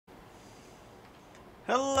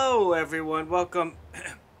Hello, everyone. Welcome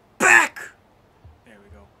back. There we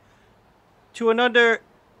go. To another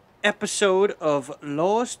episode of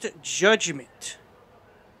Lost Judgment.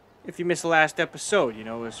 If you missed the last episode,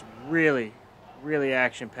 it was really, really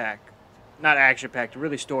action packed. Not action packed,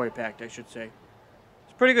 really story packed, I should say.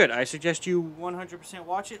 It's pretty good. I suggest you 100%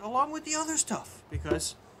 watch it along with the other stuff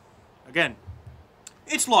because, again,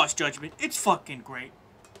 it's Lost Judgment. It's fucking great.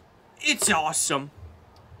 It's awesome.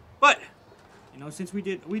 But since we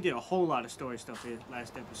did a whole lot of story stuff here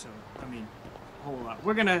last episode. I mean, a whole lot.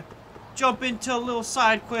 We're gonna jump into a little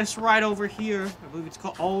side quest right over here. I believe it's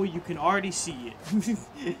called. Oh, you can already see it.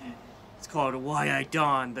 It's called "Why I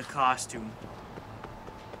Donned the Costume."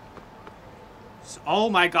 So, oh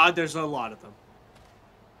my God, there's a lot of them.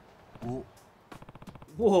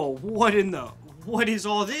 Whoa! What is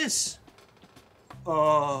all this?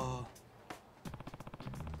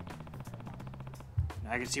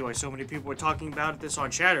 I can see why so many people were talking about this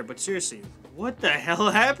on Chatter, but seriously, what the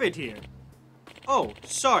hell happened here? Oh,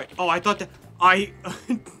 sorry. Oh, I thought that I'm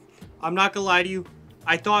not gonna lie to you.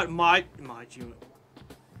 I thought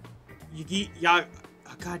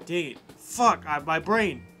God dang it. Fuck, my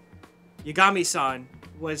brain. Yagami-san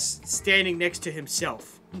was standing next to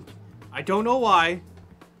himself. I don't know why.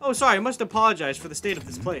 Oh, sorry, I must apologize for the state of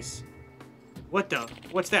this place. What's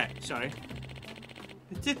that? Sorry.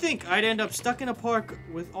 To think I'd end up stuck in a park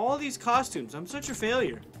with all these costumes. I'm such a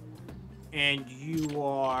failure. And you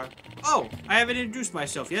are... Oh, I haven't introduced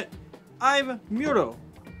myself yet. I'm Muro,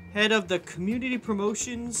 head of the community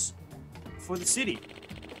promotions for the city.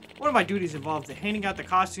 One of my duties involves handing out the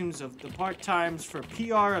costumes of the part-times for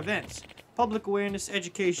PR events, public awareness,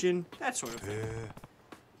 education, that sort of thing.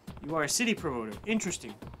 You are a city promoter.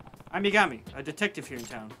 Interesting. I'm Yagami, a detective here in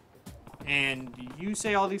town. And you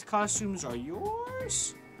say all these costumes are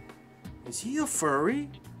yours? Is he a furry?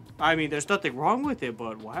 I mean, there's nothing wrong with it,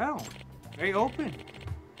 but wow. Very open.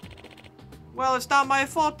 Well, it's not my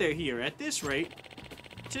fault they're here. At this rate,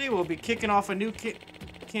 today we'll be kicking off a new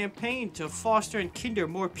campaign to foster and kinder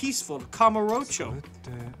more peaceful Kamurocho.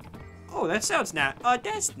 Oh, that sounds nice.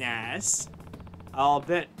 That's nice. I'll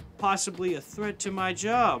bet possibly a threat to my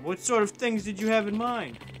job. What sort of things did you have in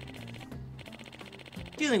mind?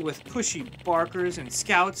 Dealing with pushy barkers and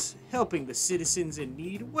scouts, helping the citizens in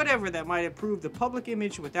need, whatever that might improve the public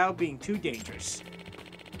image without being too dangerous.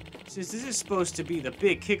 Since this is supposed to be the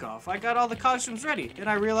big kickoff, I got all the costumes ready. Then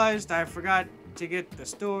I realized I forgot to get the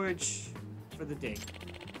storage for the day.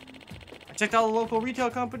 I checked all the local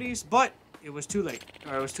retail companies, but it was too late,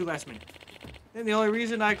 or it was too last minute. Then the only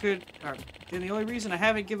reason I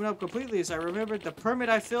haven't given up completely is I remembered the permit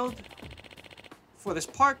I filled for this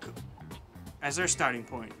park as our starting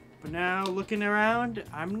point. But now, looking around,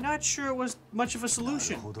 I'm not sure it was much of a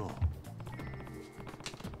solution.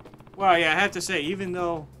 Well, yeah, I have to say, even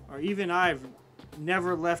I've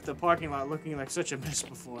never left the parking lot looking like such a mess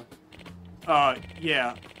before.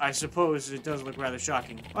 Yeah, I suppose it does look rather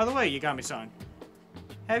shocking. By the way, Yagami-san,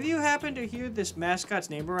 have you happened to hear this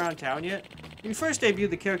mascot's name around town yet? We first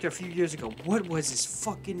debuted the character a few years ago. What was his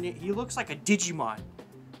fucking name? He looks like a Digimon.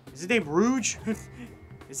 Is his name Rouge?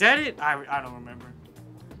 Is that it? I don't remember.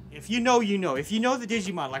 If you know, you know. If you know the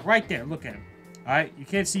Digimon, like right there, look at him. Alright? You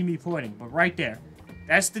can't see me pointing, but right there.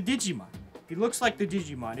 That's the Digimon. He looks like the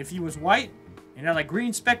Digimon. If he was white and had like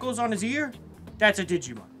green speckles on his ear, that's a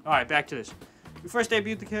Digimon. Alright, back to this. We first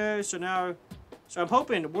debuted the character, so I'm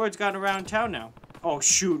hoping the word's gotten around town now. Oh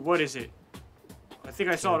shoot, what is it? I think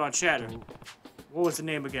I saw it on Chatter. What was the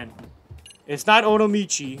name again? It's not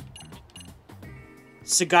Onomichi.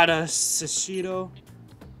 Sagata Sashiro.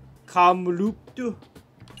 Kamuluptu.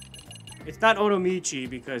 It's not Onomichi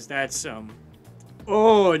because that's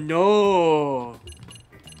oh no.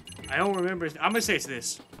 I don't remember. I'm gonna say it's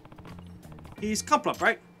this. He's Kumplop,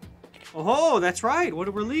 right? Oh, that's right. What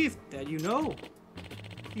a relief that you know.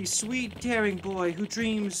 He's sweet, daring boy who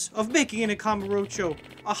dreams of making a Kamurocho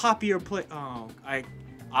a happier place. Oh,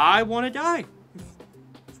 I want to die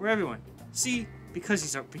for everyone. See, because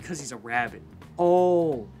he's a rabbit.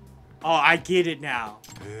 Oh, I get it now.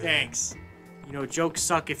 Thanks. Jokes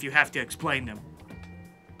suck if you have to explain them.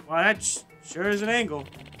 Well, that sure is an angle.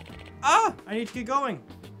 I need to get going.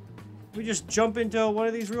 We just jump into one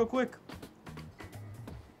of these real quick.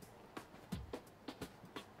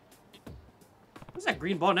 What's that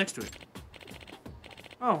green ball next to it?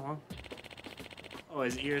 Oh, well. Oh,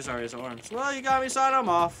 his ears are his arms. Well, you got me, son. I'm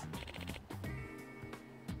off.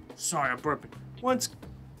 Sorry, I'm burping. Once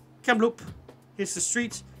Kamloop hits the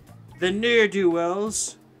streets, the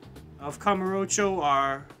ne'er-do-wells of Kamurocho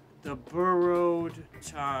are the borrowed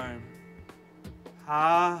time.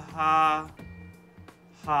 Ha ha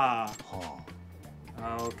ha.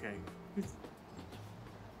 Okay.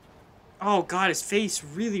 Oh god, his face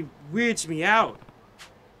really weirds me out.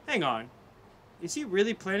 Hang on. Is he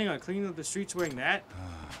really planning on cleaning up the streets wearing that?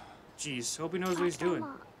 Jeez, hope he knows what he's doing.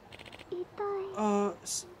 Oh,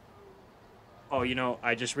 you know,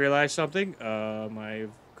 I just realized something. My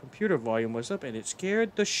computer volume was up and it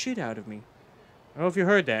scared the shit out of me. I don't know if you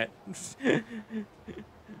heard that.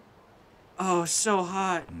 Oh, so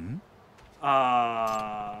hot.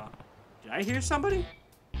 Did I hear somebody?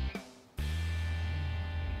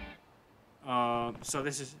 So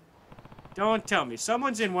this is... Don't tell me.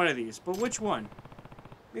 Someone's in one of these, but which one?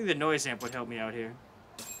 Maybe the noise amp would help me out here.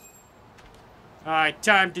 Alright,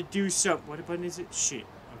 time to do something. What button is it? Shit.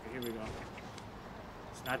 Okay, here we go.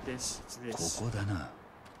 It's not this, it's this.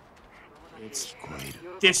 It's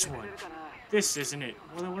this one. This isn't it.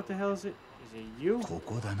 Well, then what the hell is it? Is it you?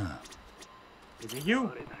 Is it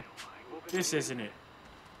you? This isn't it.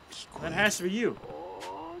 That has to be you.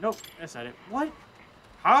 Nope, that's not it. What?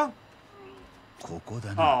 Huh?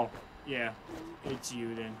 Oh, yeah. It's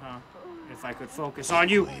you then, huh? If I could focus on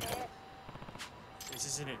you. This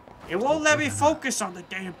isn't it. It won't let me focus on the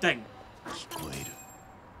damn thing.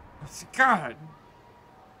 God.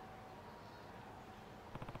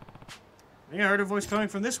 I think I heard a voice coming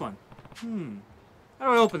from this one. How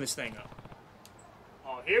do I open this thing up?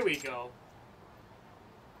 Oh, here we go.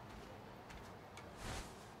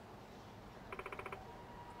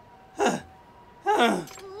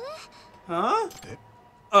 Huh?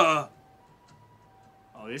 Oh,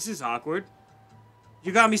 this is awkward.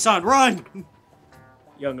 Yagami-san, run!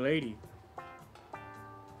 Young lady.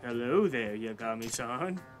 Hello there,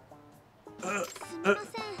 Yagami-san.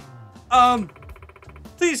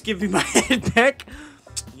 Please give me my head back.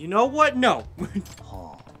 You know what? No.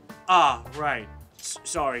 Ah, right.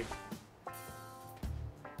 Sorry.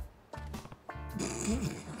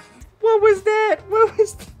 What was that? What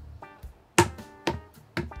was that?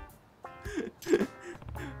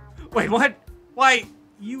 Wait, what? Why?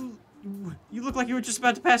 You look like you were just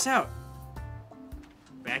about to pass out.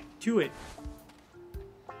 Back to it.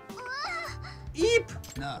 Eep!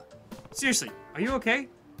 Nah. Seriously, are you okay?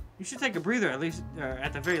 You should take a breather at least,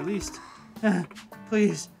 at the very least.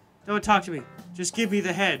 Please, don't talk to me. Just give me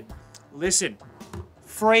the head. Listen.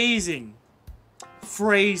 Phrasing.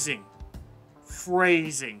 Phrasing.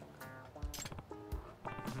 Phrasing.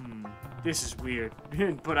 This is weird,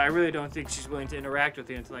 but I really don't think she's willing to interact with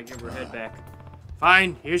you until I give her head back.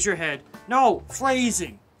 Fine, here's your head. No,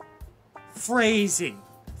 phrasing. Phrasing.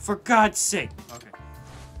 For God's sake. Okay.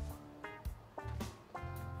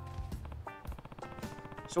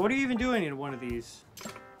 So what are you even doing in one of these?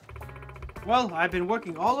 Well, I've been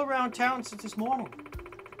working all around town since this morning.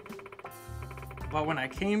 But when I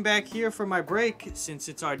came back here for my break, since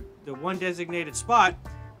it's the one designated spot,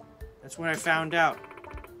 that's when I found out.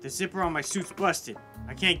 The zipper on my suit's busted.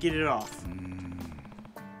 I can't get it off.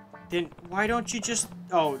 Then why don't you just...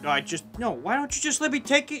 Oh, no, why don't you just let me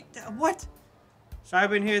take it? What? So I've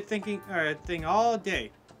been here thinking all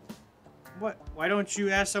day. What? Why don't you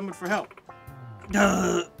ask someone for help?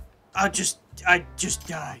 I just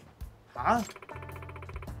die. Huh?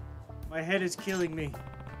 My head is killing me.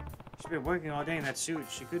 She's been working all day in that suit.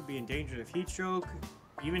 She could be in danger of heat stroke,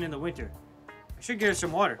 even in the winter. I should get her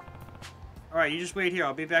some water. Alright, you just wait here.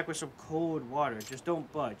 I'll be back with some cold water. Just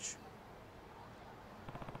don't budge.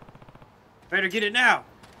 Better get it now.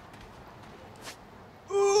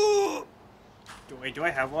 Ooh! Wait, do I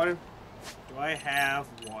have water? Do I have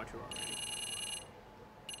water already?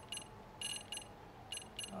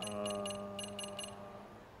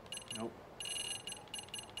 Nope.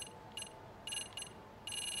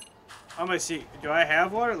 I'm gonna see. Do I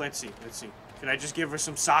have water? Let's see. Let's see. Can I just give her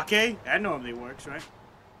some sake? That normally works, right?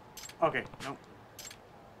 Okay, nope.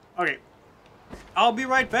 Okay. I'll be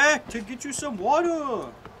right back to get you some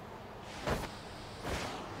water.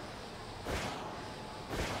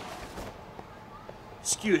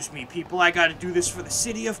 Excuse me, people. I gotta do this for the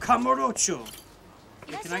city of Kamurocho.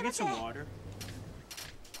 Hey, can I get some water?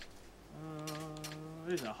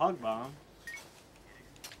 There's a hug bomb.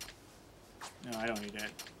 No, I don't need that.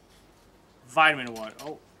 Vitamin water.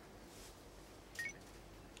 Oh.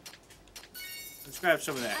 Let's grab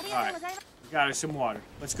some of that. Alright. We got us some water.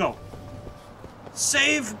 Let's go.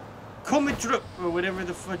 Save Komitra, or whatever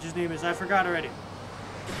the fudge his name is. I forgot already.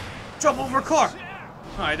 Jump over a car.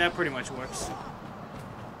 Alright, that pretty much works.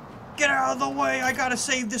 Get out of the way. I gotta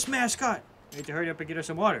save this mascot. We need to hurry up and get her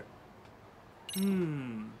some water.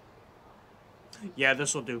 Yeah,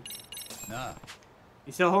 this'll do. Nah.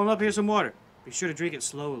 You still holding up? Here's some water. Be sure to drink it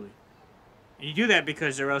slowly. And you do that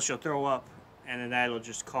because or else you'll throw up. And then that'll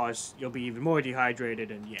just cause, you'll be even more dehydrated,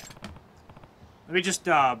 and yeah. Let me just,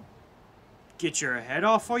 get your head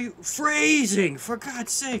off for you. Freezing! For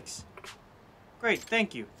God's sakes! Great,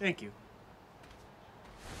 thank you, thank you.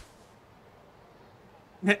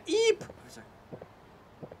 Eep!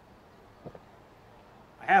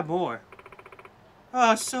 I have more.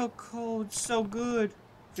 Oh, so cold, so good.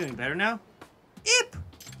 Feeling better now? Eep!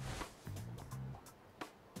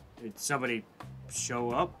 Did somebody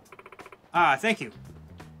show up? Ah, thank you.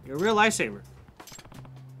 You're a real lifesaver.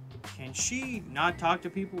 Can she not talk to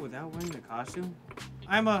people without wearing the costume?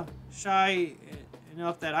 I'm shy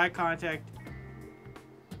enough that eye contact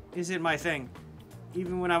isn't my thing.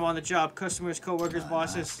 Even when I'm on the job, customers, co-workers,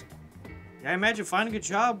 bosses. Yeah, I imagine finding a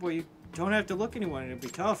job where you don't have to look at anyone, it'd be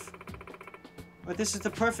tough. But this is the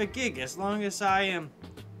perfect gig. As long as I am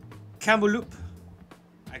Kamaloop,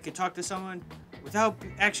 I can talk to someone without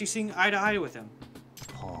actually seeing eye to eye with them.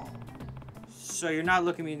 So you're not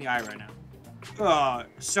looking me in the eye right now.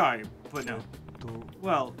 Sorry, but no.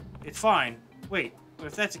 Well, it's fine. Wait, but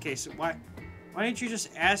if that's the case, why didn't you just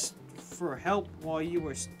ask for help while you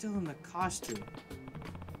were still in the costume?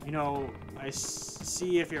 You know, I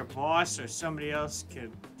see if your boss or somebody else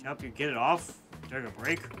could help you get it off during a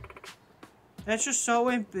break. That's just so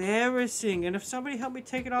embarrassing. And if somebody helped me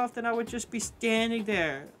take it off, then I would just be standing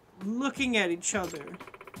there, looking at each other.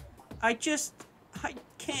 I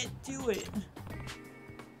can't do it.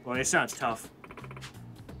 Well, it sounds tough.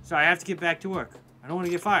 So I have to get back to work. I don't want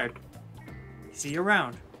to get fired. See you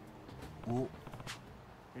around. Oh.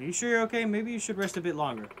 Are you sure you're okay? Maybe you should rest a bit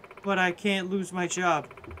longer. But I can't lose my job.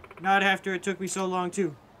 Not after it took me so long,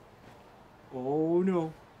 too. Oh,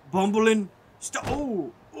 no. Bumbling.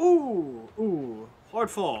 Ooh. Ooh. Ooh. Hard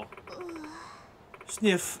fall.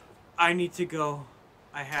 Sniff. I need to go.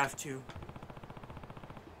 I have to.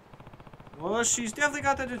 Well, she's definitely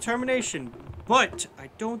got the determination. But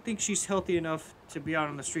I don't think she's healthy enough to be out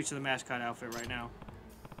on the streets of the mascot outfit right now.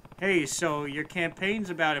 Hey, so your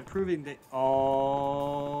campaign's about improving the... Oh,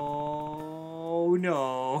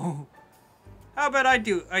 no. How about I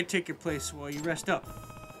take your place while you rest up?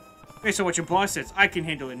 Based on what your boss says, I can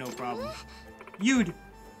handle it, no problem. You'd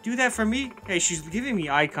do that for me? Hey, she's giving me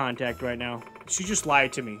eye contact right now. She just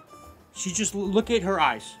lied to me. She just... Look at her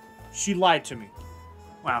eyes. She lied to me.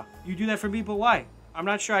 Wow, you do that for me, but why? I'm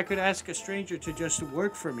not sure I could ask a stranger to just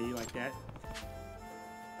work for me like that.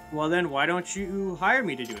 Well then, why don't you hire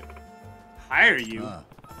me to do it? Hire you?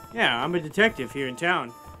 Yeah, I'm a detective here in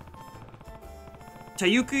town.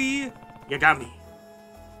 Tayuki Yagami.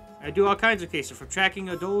 I do all kinds of cases, from tracking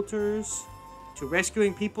adulterers to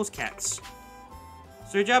rescuing people's cats.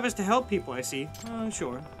 So your job is to help people, I see.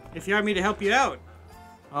 Sure. If you hire me to help you out,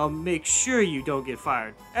 I'll make sure you don't get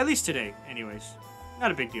fired. At least today, anyways.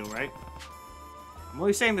 Not a big deal, right? I'm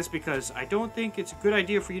only saying this because I don't think it's a good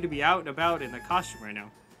idea for you to be out and about in the costume right now.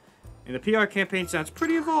 And the PR campaign sounds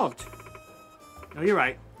pretty involved. No, you're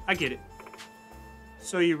right. I get it.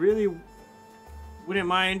 So you really wouldn't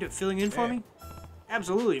mind filling in for me?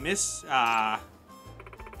 Absolutely, miss.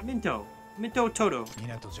 Minto. Minto Toto.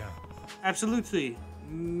 Minato-chan. Absolutely,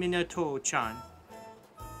 Minato-chan.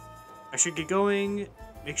 I should get going.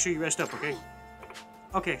 Make sure you rest up, okay?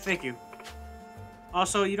 Okay, thank you.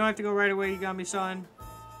 Also, you don't have to go right away, Yagami-san.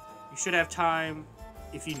 You should have time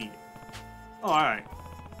if you need it. Oh, alright.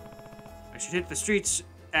 I should hit the streets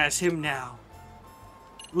as him now.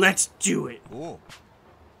 Let's do it. Oh.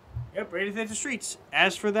 Yep, ready to hit the streets.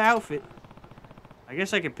 As for the outfit, I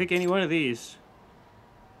guess I could pick any one of these.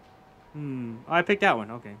 Oh, I picked that one.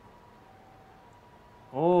 Okay.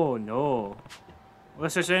 Oh, no.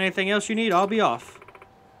 Unless there's anything else you need, I'll be off.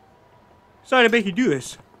 Sorry to make you do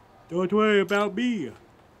this. Don't worry about me.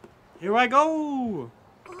 Here I go.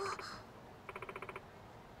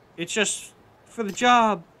 It's just for the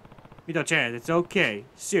job. Mito-chan, it's okay.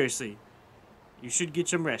 Seriously. You should get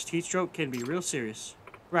some rest. Heat stroke can be real serious.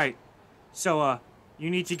 Right. So, you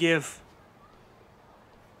need to give...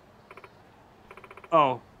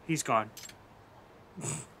 Oh, he's gone.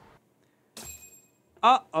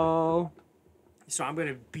 Uh-oh. So I'm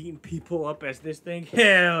gonna beat people up as this thing?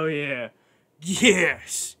 Hell yeah.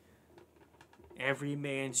 Yes! Every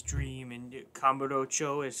man's dream in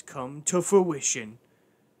Kamurocho has come to fruition.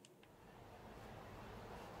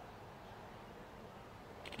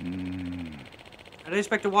 I didn't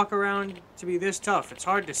expect to walk around to be this tough. It's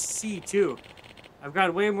hard to see, too. I've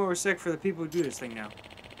got way more respect for the people who do this thing now.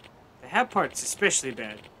 The hat part's especially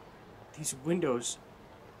bad. These windows...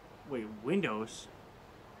 Wait, windows?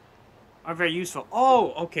 Aren't very useful.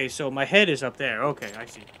 Oh, okay, so my head is up there. Okay, I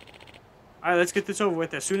see. Alright, let's get this over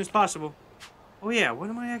with as soon as possible. Oh yeah, what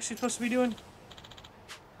am I actually supposed to be doing?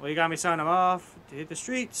 Well, you got me signing off to hit the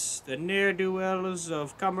streets. The ne'er-do-wells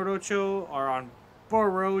of Kamurocho are on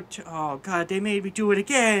borrowed. Oh, God, they made me do it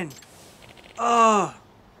again. Ugh.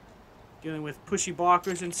 Dealing with pushy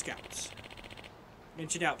barkers and scouts.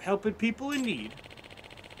 Mentioned out helping people in need.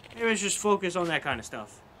 Maybe let's just focus on that kind of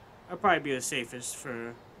stuff. That'll probably be the safest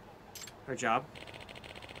for her job.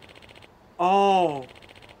 Oh,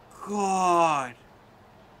 God.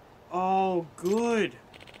 Oh, good.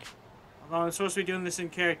 Although I'm supposed to be doing this in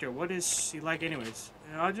character. What is she like anyways?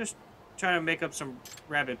 I'll just try to make up some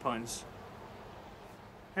rabbit puns.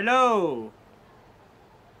 Hello.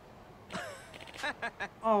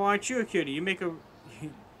 Oh, aren't you a cutie? You make a...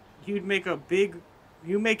 You'd make a big...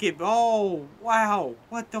 You make it... Oh, wow.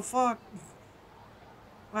 What the fuck?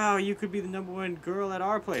 Wow, you could be the #1 girl at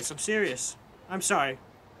our place. I'm serious. I'm sorry.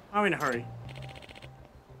 I'm in a hurry.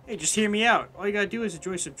 Hey, just hear me out. All you gotta do is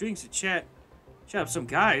enjoy some drinks and chat up some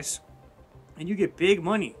guys. And you get big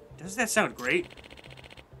money. Doesn't that sound great?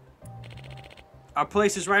 Our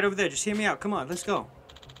place is right over there. Just hear me out. Come on, let's go.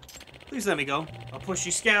 Please let me go. I'll push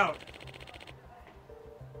you, scout.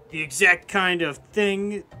 The exact kind of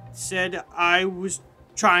thing said I was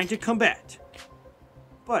trying to combat.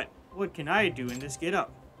 But what can I do in this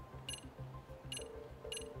get-up?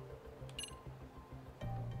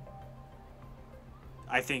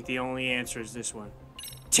 I think the only answer is this one.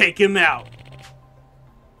 Take him out!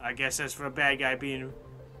 I guess that's for a bad guy being...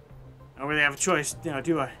 I don't really have a choice now,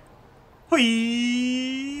 do I?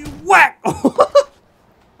 Whee! Whack!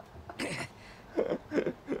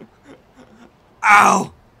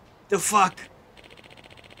 Ow! The fuck?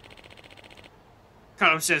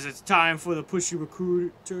 Colonel says it's time for the pushy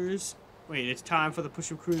recruiters. Wait, it's time for the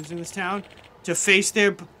pushy recruiters in this town to face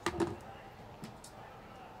their...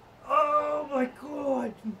 Oh my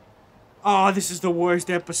god! Oh, this is the worst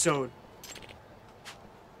episode.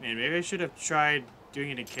 Man, maybe I should have tried doing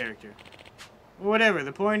it in character. Well, whatever,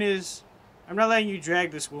 the point is, I'm not letting you drag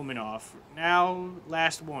this woman off. Now,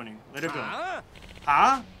 last warning. Let her go.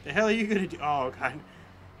 Huh? The hell are you gonna do? Oh, God.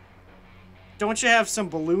 Don't you have some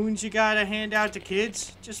balloons you gotta hand out to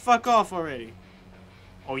kids? Just fuck off already.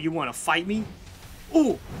 Oh, you wanna fight me?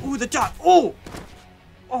 Ooh! Ooh, the dot! Oh!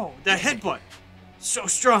 Oh, the headbutt! So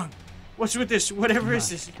strong! What's with this? Whatever is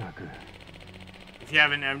this? If you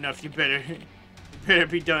haven't had enough, you better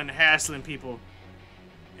be done hassling people.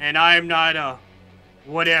 And I'm not a...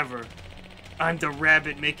 whatever. I'm the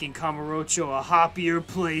rabbit making Kamurocho a happier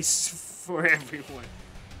place for everyone.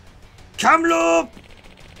 Kamloop!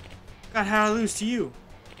 God, how'd I lose to you?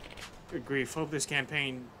 Good grief. Hope this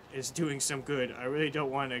campaign is doing some good. I really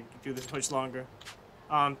don't want to do this much longer.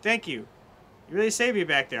 Thank you. You really saved me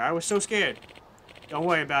back there. I was so scared. Don't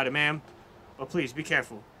worry about it, ma'am. But please, be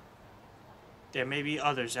careful. There may be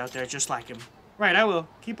others out there just like him. Right, I will.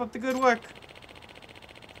 Keep up the good work.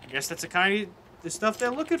 I guess that's the stuff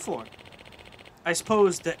they're looking for. I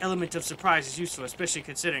suppose the element of surprise is useful, especially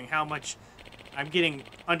considering how much I'm getting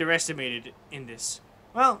underestimated in this.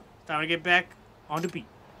 Well, time to get back on the beat.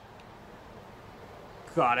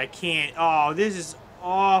 God, I can't. Oh, this is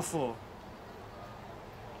awful.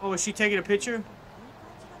 Oh, is she taking a picture?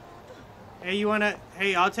 Hey, you wanna...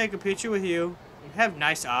 Hey, I'll take a picture with you. You have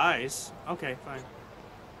nice eyes. Okay, fine.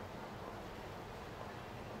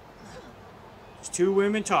 Just two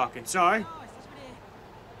women talking. Sorry.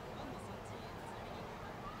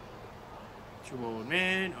 Two old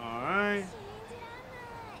men. Alright.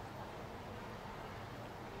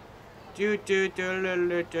 No, you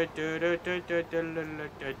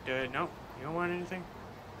don't want anything?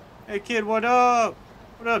 Hey, kid, what up?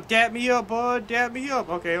 What up? Dap me up, bud. Dap me up.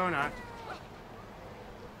 Okay, or not.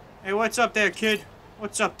 Hey, what's up there, kid?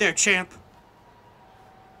 What's up there, champ?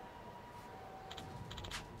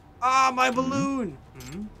 Ah, my balloon!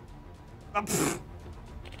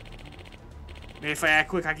 Maybe if I act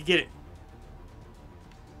quick, I could get it.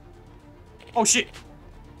 Oh, shit.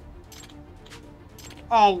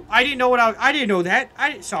 Oh, I didn't know what I didn't know that.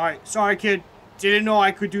 Sorry, kid. Didn't know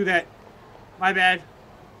I could do that. My bad.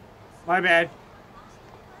 My bad.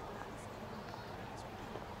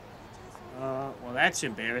 Well, that's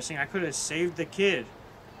embarrassing. I could have saved the kid.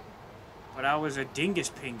 But I was a dingus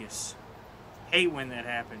pingus. Hate when that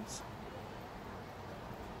happens.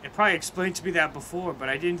 It probably explained to me that before, but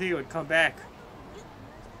I didn't think it would come back.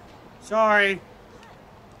 Sorry.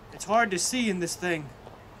 It's hard to see in this thing.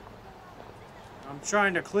 I'm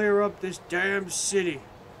trying to clear up this damn city.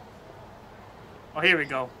 Oh, here we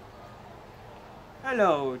go.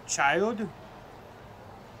 Hello, child.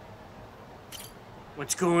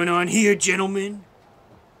 What's going on here, gentlemen?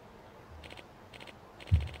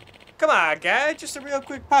 Come on, guy. Just a real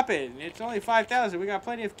quick pop-in. It's only 5,000. We got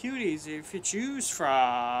plenty of cuties if you choose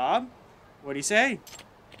from. What do you say?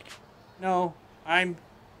 No, I'm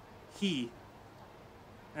he.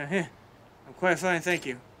 I'm quite fine, thank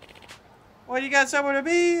you. Well, you got somewhere to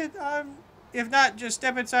be? If not, just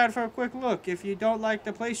step inside for a quick look. If you don't like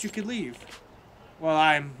the place, you could leave.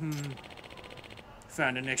 Well,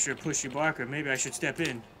 found an extra pushy barker. Maybe I should step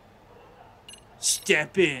in.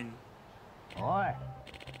 Step in. Oi.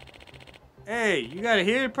 Hey, you got a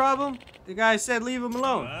hearing problem? The guy said leave him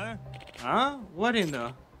alone. Huh? What in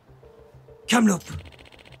the... Kamloop.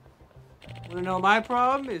 Wanna know my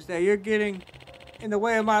problem? Is that you're getting in the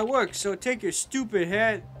way of my work, so take your stupid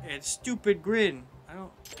head and stupid grin. I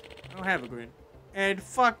don't have a grin. And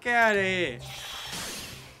fuck out of here.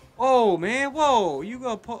 Oh, man. Whoa. You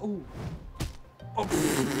gonna put... Ooh. Oh,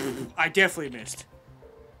 I definitely missed.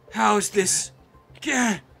 How's this?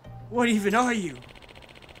 Gah! What even are you?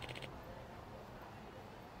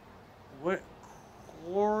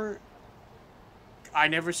 What? I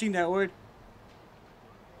never seen that word.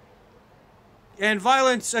 And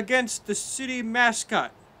violence against the city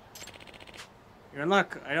mascot. You're in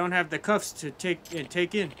luck. I don't have the cuffs to take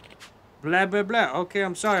in. Blah, blah, blah. Okay,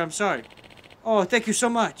 I'm sorry. Oh, thank you so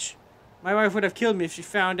much. My wife would have killed me if she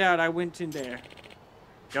found out I went in there.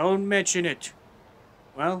 Don't mention it.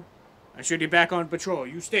 Well, I should be back on patrol.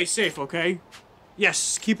 You stay safe, okay?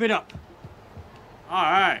 Yes, keep it up.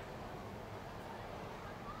 Alright.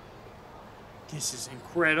 This is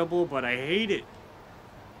incredible, but I hate it.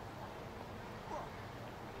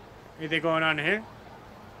 Anything going on here?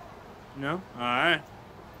 No? Alright.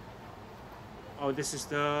 Oh, this is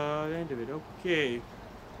the end of it. Okay.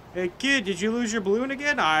 Hey, kid, did you lose your balloon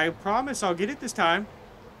again? I promise I'll get it this time.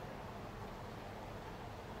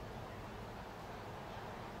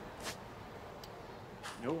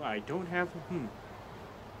 No, I don't have...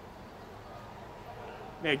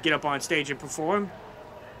 May I get up on stage and perform?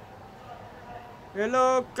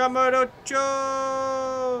 Hello, Camarocho!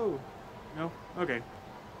 No? Okay.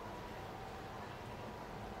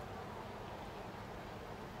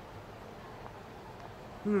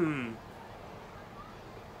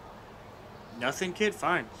 Nothing, kid?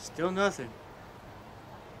 Fine. Still nothing.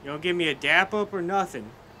 You don't give me a dap up or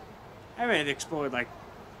nothing. I haven't explored like...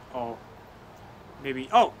 Oh. Maybe...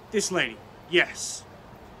 Oh! This lady. Yes.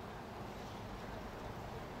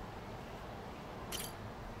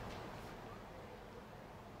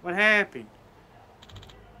 What happened?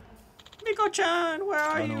 Miko-chan, where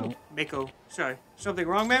are you? Miko, sorry. Something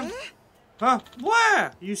wrong, ma'am? Huh?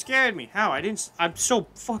 What? You scared me. How? I'm so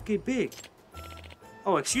fucking big.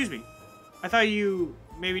 Oh, excuse me. I thought you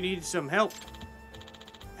maybe needed some help.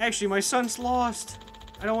 Actually, my son's lost.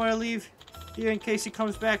 I don't want to leave here in case he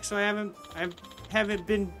comes back, so I haven't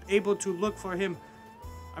been able to look for him.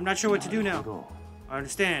 I'm not sure what to do now. I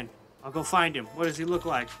understand. I'll go find him. What does he look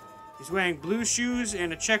like? He's wearing blue shoes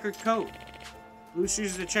and a checkered coat. Blue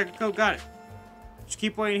shoes and a checkered coat. Got it. Just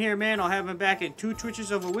keep waiting here, man. I'll have him back in 2 twitches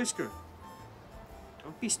of a whisker.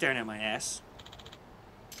 Don't be staring at my ass.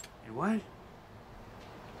 And what?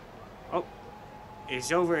 Oh.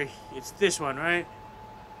 It's over. It's this one, right?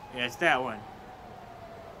 Yeah, it's that one.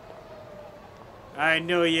 I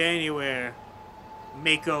know you anywhere.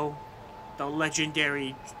 Mako. The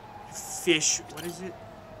legendary fish. What is it?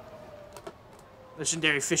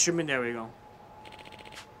 Legendary fisherman. There we go.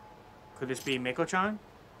 Could this be Mako-chan?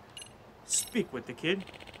 Speak with the kid.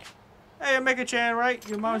 Hey, I'm Mako-chan, right?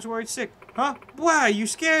 Your mom's worried sick. Huh? Wow, you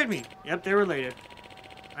scared me. Yep, they're related.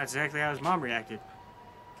 That's exactly how his mom reacted.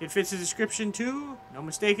 Kid fits the description too. No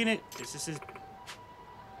mistaking it. This is his...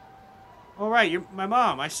 Alright, you're my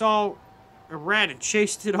mom. I saw a rat and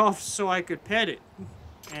chased it off so I could pet it.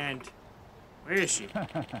 And... Where is she?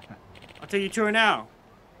 I'll take you to her now.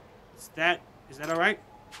 Is that alright?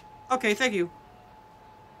 Okay, thank you.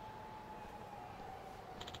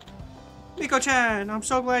 Miko-chan, I'm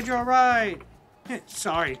so glad you're alright.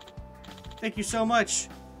 Sorry. Thank you so much.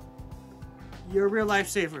 You're a real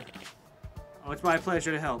lifesaver. Oh, it's my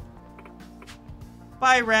pleasure to help.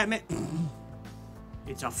 Bye, Ratman.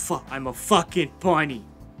 I'm a fucking bunny.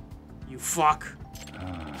 You fuck.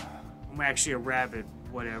 I'm actually a rabbit.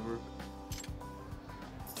 Whatever.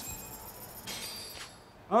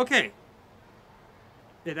 Okay.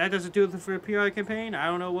 If that doesn't do it for a PR campaign, I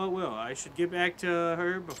don't know what will. I should get back to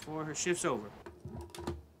her before her shift's over.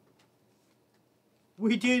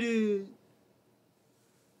 We did it!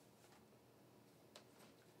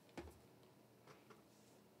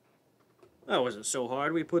 That wasn't so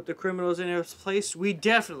hard. We put the criminals in their place. We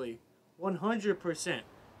definitely, 100%,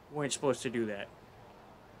 weren't supposed to do that.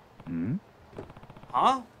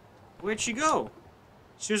 Huh? Where'd she go?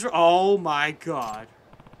 She's... Oh my god.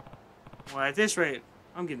 Well, at this rate,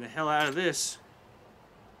 I'm getting the hell out of this.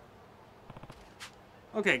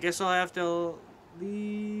 Okay, guess I'll have to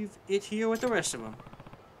leave it here with the rest of them.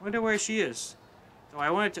 Wonder where she is. So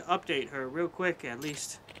I wanted to update her real quick, at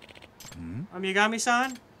least.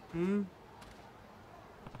 Yagami-san?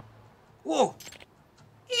 Whoa!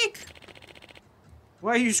 Eek!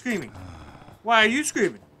 Why are you screaming? Why are you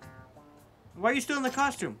screaming? Why are you still in the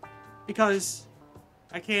costume? Because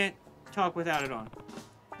I can't talk without it on.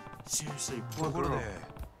 Seriously, poor girl.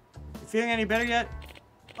 You feeling any better yet?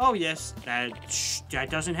 Oh yes, that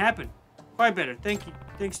doesn't happen. Quite better,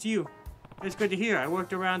 thanks to you. It's good to hear. I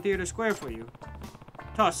worked around Theater Square for you.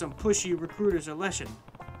 Taught some pushy recruiters a lesson.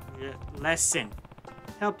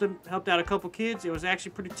 Helped out a couple kids. It was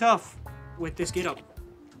actually pretty tough with this get-up.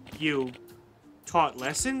 You taught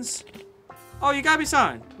lessons? Oh,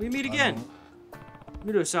 Yagami-san, we meet again.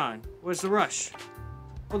 Mido-san, what's the rush?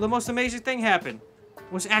 Well, the most amazing thing happened.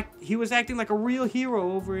 He was acting like a real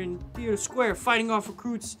hero over in Theater Square, fighting off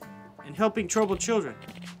recruits and helping troubled children.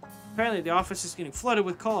 Apparently, the office is getting flooded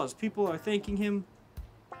with calls. People are thanking him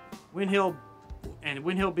when he'll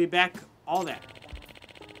be back, all that.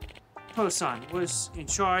 Toto-san was in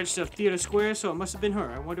charge of Theater Square, so it must have been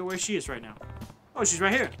her. I wonder where she is right now. Oh, she's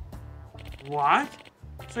right here. What?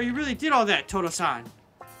 So you really did all that, Toto-san?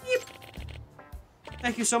 Yep.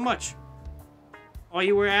 Thank you so much. All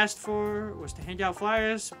you were asked for was to hand out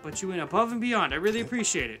flyers, but you went above and beyond. I really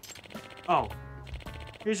appreciate it. Oh,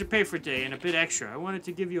 here's your pay for today and a bit extra. I wanted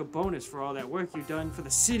to give you a bonus for all that work you've done for the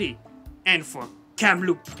city and for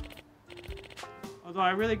Kamloops. Although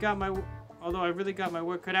I really got my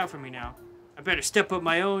work cut out for me now. I better step up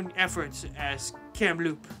my own efforts as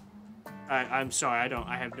Kamloops. I'm sorry,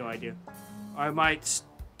 I have no idea. I might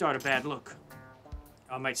start a bad look.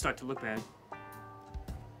 I might start to look bad.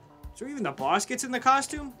 So even the boss gets in the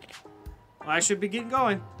costume? Well, I should be getting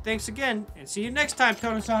going. Thanks again, and see you next time,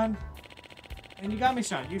 Toto-san. And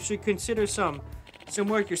Yagami-san, you should consider some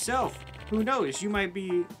work yourself. Who knows? You might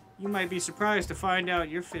be surprised to find out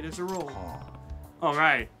you're fit as a role. All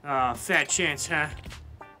right, fat chance, huh?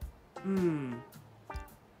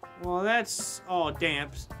 Well, that's all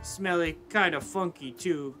damp, smelly, kind of funky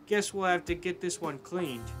too. Guess we'll have to get this one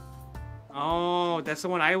cleaned. Oh, that's the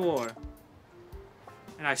one I wore.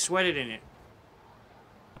 And I sweated in it.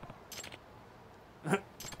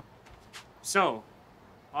 So,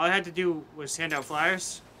 all I had to do was hand out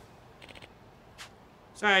flyers.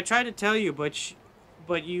 Sorry, I tried to tell you, but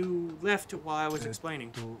you left while I was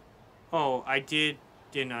explaining. Oh, I did,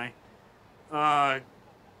 didn't I?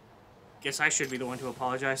 Guess I should be the one to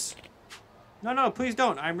apologize. No, please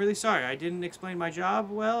don't. I'm really sorry. I didn't explain my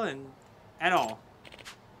job well and at all.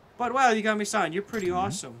 But wow, Yagami-san, you're pretty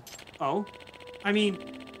awesome. Oh? I mean,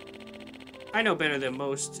 I know better than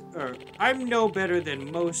most, or I'm no better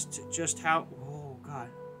than most just how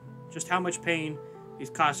much pain these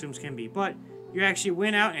costumes can be. But you actually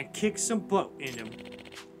went out and kicked some butt in them.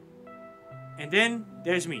 And then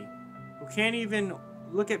there's me, who can't even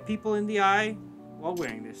look at people in the eye while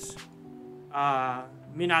wearing this.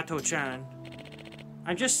 Minato-chan.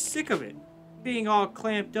 I'm just sick of it, being all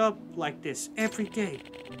clamped up like this every day.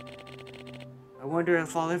 I wonder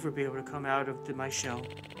if I'll ever be able to come out of my shell.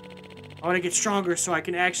 I want to get stronger so I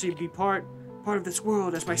can actually be part of this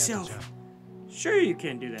world as myself. Sure you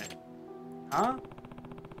can do that. Huh?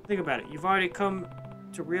 Think about it. You've already come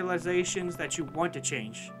to realizations that you want to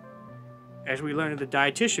change. As we learn in the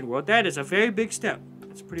dietitian world, that is a very big step.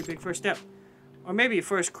 That's a pretty big first step. Or maybe a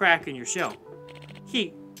first crack in your shell.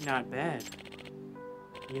 Not bad.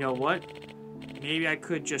 You know what? Maybe I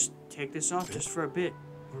could just take this off just for a bit.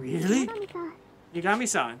 Really?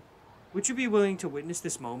 Yagami-san, would you be willing to witness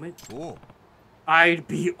this moment? Cool. I'd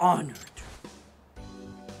be honored.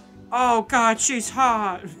 Oh god, she's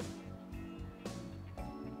hot!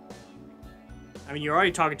 I mean, you were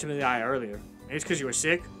already talking to me in the eye earlier. Maybe it's because you were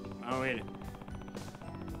sick? I don't get it.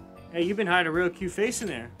 Hey, you've been hiding a real cute face in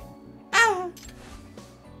there. Ah!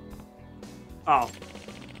 Oh.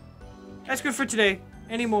 That's good for today.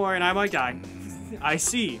 Any more and I might die. I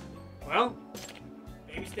see. Well,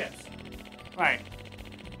 baby steps. Right.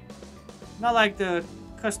 Not like the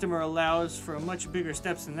customer allows for much bigger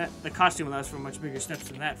steps than that. The costume allows for much bigger steps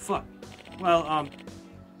than that. Fuck. Well,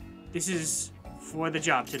 this is for the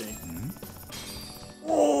job today.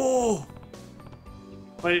 Oh!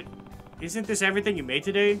 But isn't this everything you made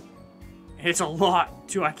today? It's a lot,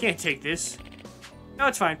 too. I can't take this. No,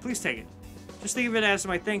 it's fine. Please take it. Just think of it as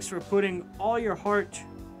my thanks for putting all your hard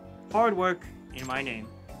work in my name.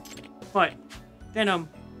 But then,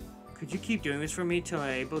 could you keep doing this for me till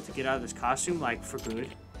I'm able to get out of this costume, like, for good?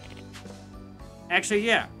 Actually,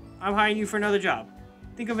 yeah. I'm hiring you for another job.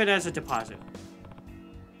 Think of it as a deposit.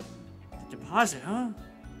 Deposit, huh?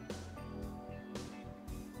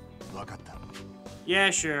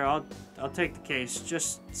 Yeah, sure. I'll take the case.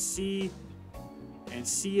 Just see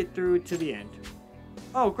it through to the end.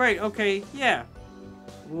 Oh, great. Okay, yeah.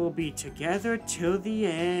 We'll be together till the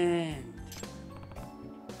end.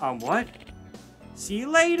 What? See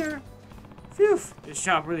you later. Phew. This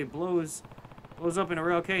job really blows up in a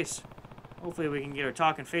real case. Hopefully we can get her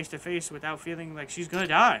talking face to face without feeling like she's gonna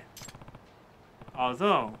die.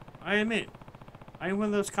 Although, I admit, I am one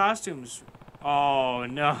of those costumes. Oh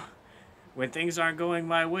no. When things aren't going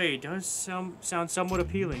my way, does sound somewhat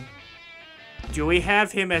appealing. Do we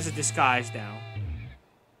have him as a disguise now?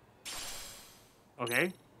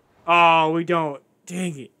 Okay. Oh, we don't.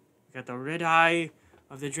 Dang it. We got the red eye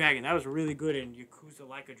of the dragon. That was really good in Yakuza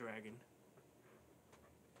Like a Dragon.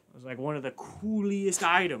 It was like one of the coolest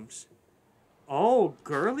items. Oh,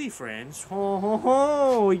 girly friends. Ho ho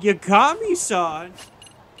ho. You got me, son.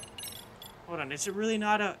 Hold on. Is it really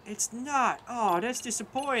not a... It's not. Oh, that's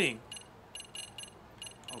disappointing.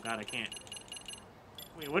 Oh, God, I can't.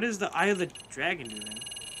 Wait, what does the Eye of the Dragon do then?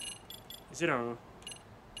 Is it a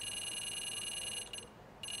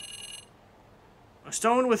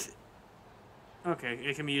stone with... Okay,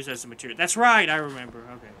 it can be used as a material. That's right, I remember.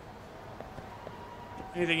 Okay.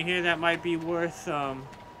 Anything in here that might be worth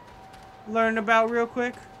learning about real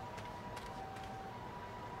quick?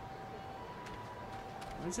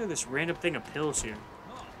 Why is there this random thing of pills here?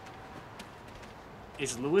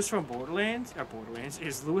 Is Lewis from Borderlands? Or Borderlands?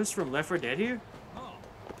 Is Lewis from Left 4 Dead here?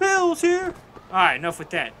 Pills here! Alright, enough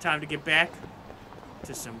with that. Time to get back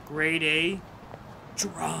to some grade A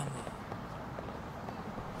drama.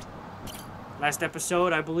 Last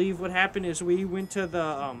episode, I believe what happened is we went to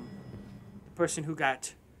the person who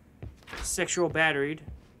got sexual battered,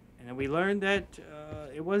 and then we learned that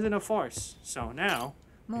it wasn't a farce. So now,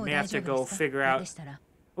 we may have to go figure out...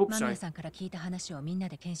 Oops, sorry. Figure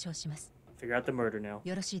out the murder now.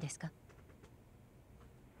 Yep,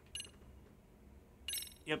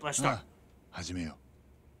 let's start. I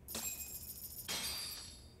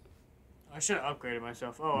should have upgraded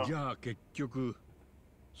myself. Oh, well.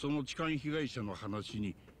 その痴漢被害者の話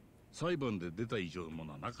に裁判で出た以上のも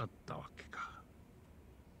のはなかったわけか。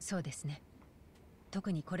そうですね。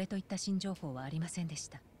特にこれといった新情報はありませんでし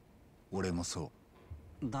た。俺もそ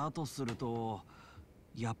う。だとすると、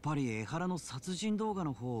やっぱり江原の殺人動画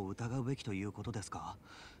の方を疑うべきということですか。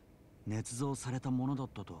捏造されたものだっ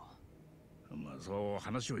たと。まあそう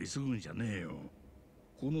話を急ぐんじゃねえよ。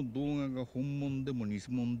この動画が本物でも偽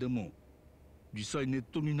物でも実際ネッ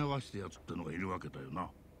トに流したやつってのがいるわけだよな。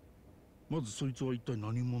まずそいつは一体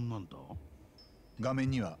何者なんだ？画面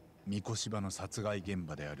には三越場の殺害現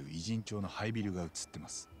場である偉人町の廃ビルが映ってま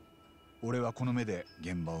す。俺はこの目で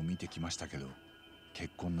現場を見てきましたけど、血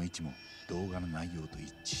痕の位置も動画の内容と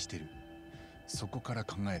一致してる。そこから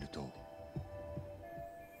考えると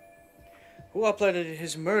Who uploaded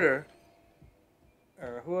his murder?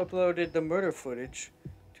 Or who uploaded the murder footage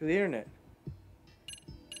to the internet?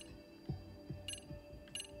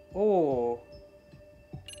 Oh.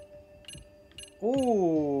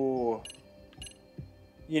 Ooh.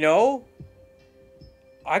 You know?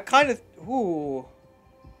 I kind of... Ooh.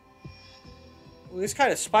 It's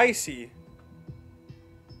kind of spicy.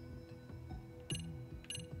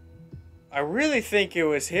 I really think it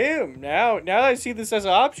was him. Now that I see this as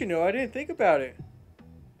an option, no, I didn't think about it.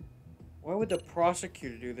 Why would the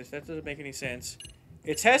prosecutor do this? That doesn't make any sense.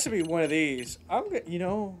 It has to be one of these. I'm gonna, you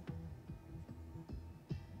know...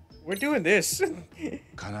 We're doing this.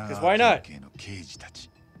 Because why not?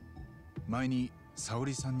 前に沙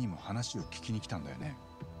織さんにも話を聞きに来たんだよね。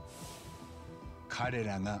彼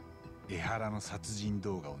らが江原の殺人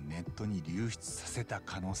動画をネットに流出させた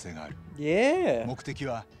可能性がある。Yeah. 目的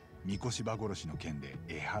は三越場殺しの件で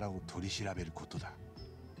江原を取り調べることだ。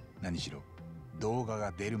何しろ動画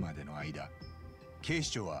が出るまでの間、警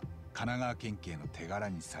視庁は神奈川県警の手柄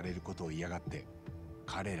にされることを嫌がって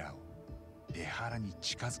彼らを江原に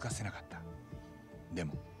近づかせなかった。で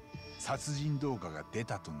も殺人動画が出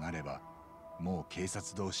たとなれば、もう警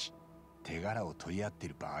察同士手柄を取り合ってい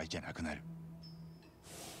る場合じゃなくなる。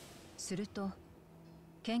すると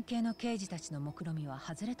県警の刑事たちの目論見は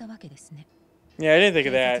外れたわけですね。Yeah, I didn't think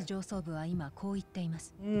of that. 警察上層部は今こう言っていま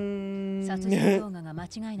す。殺人動画が間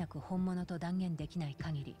違いなく本物と断言できない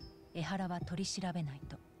限り、江原は取り調べない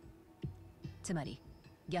と。つまり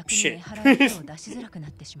逆に江原の手を出しづらくな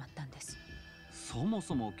ってしまったんです。そも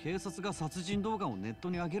そも警察が殺人動画をネット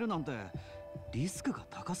に上げるなんてリスクが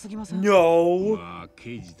高すぎません。No. まあ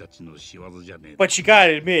刑事たちの仕業じゃねえ。 But you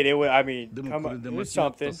gotta admit, it was, I mean, でも come これ on, で it 間 was 違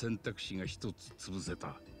った something. 選択肢が一つ潰せ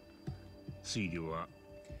た。推理は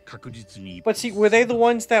確実に。 But see, were they the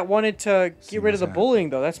ones that wanted to get rid of the bullying,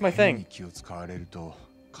 though? That's my 変に thing. 気を使われると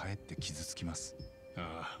かえって傷つきます。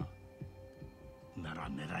ああ、なら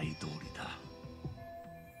狙い通りだ。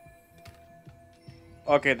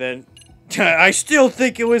 Okay, then. I still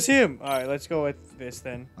think it was him. Alright, let's go with this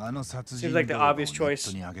then. あの殺 Seems 人 like 動 the 画をネ obvious ッ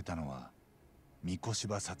choice. トに上げたのは三越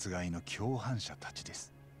柴殺害の共犯者たちで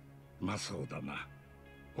す。まあそうだな。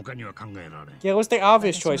他には考えられん。 Yeah, it was the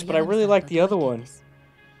obvious choice, but I really liked the other one.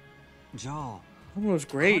 じゃあ That one was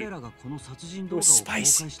彼 great. らがこの殺人動画を It was 公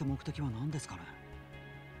spicy. 開した目的は何ですかね。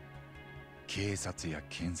警察や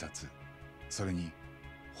検察、それに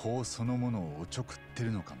法そのものをおちょくって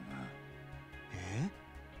るのかもな。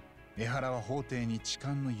江原は法廷に痴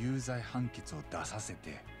漢の有罪判決を出させ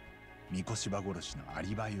て三越柴殺しのア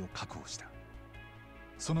リバイを確保した。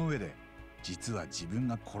その上で実は自分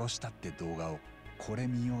が殺したって動画をこれ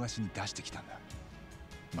見よがしに出してきたんだ。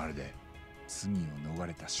まるで罪を逃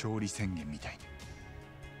れた勝利宣言みたい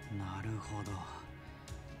に。なるほど。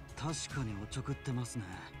確かにおちょくってますね。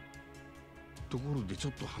ところでちょ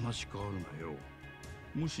っと話変わるなよ。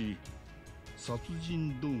もし殺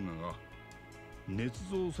人動画が捏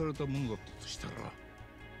造されたものだったとしたら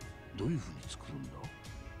どういう風に作るんだ。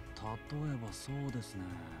例えばそうですね。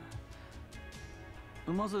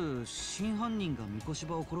まず真犯人が三越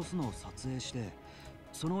柴を殺すのを撮影して、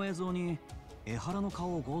その映像に江原の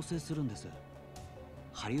顔を合成するんです。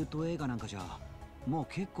ハリウッド映画なんかじゃもう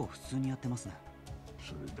結構普通にやってますね。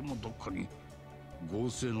それでもどっかに合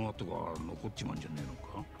成の跡が残っちまうんじゃねえ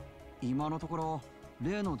のか。今のところ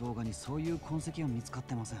例の動画にそういう痕跡は見つかっ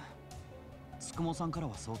てません。つくもさんから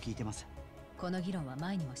はそう聞いてます。この議論は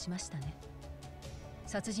前にもしましたね。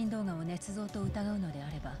殺人動画を捏造と疑うので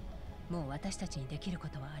あれば、もう私たちにできるこ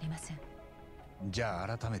とはありません。じゃ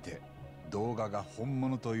あ改めて動画が本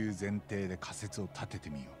物という前提で仮説を立てて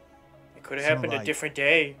みよう。 It could have happened a different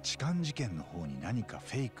day. 痴漢事件の方に何か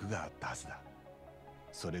フェイクがあったはずだ。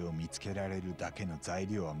それを見つけられるだけの材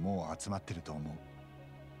料はもう集まってると思う。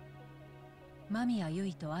間宮優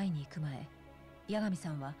衣と会いに行く前、八神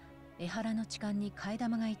さんは江原の痴漢に替え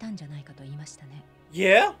玉がいたんじゃないかと言いましたね。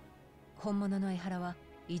Yeah? 本物の江原は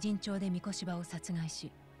偉人町で三越柴を殺害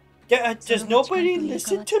し、 Yeah, does その後痴漢と nobody 入れ替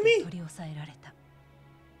listen わっ to て me? 取り押さえられた。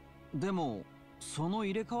でもその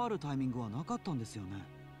入れ替わるタイミングはなかったんですよね。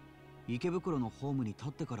池袋のホームに立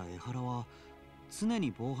ってから江原は常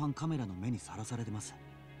に防犯カメラの目にさらされてます。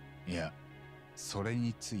いや、それ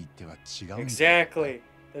については違う。 Exactly.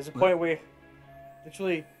 There's a point where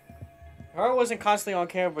literally Hara wasn't constantly on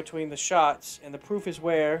camera between the shots, and the proof is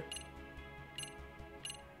where.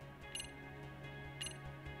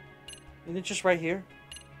 Isn't it just right here?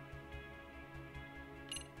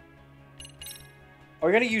 Are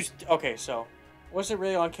we gonna use? Okay, so wasn't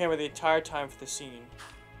really on camera the entire time for the scene,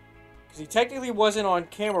 because he technically wasn't on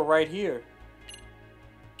camera right here.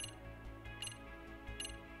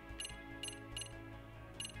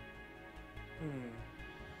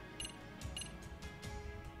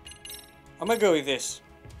 I'm gonna go with this.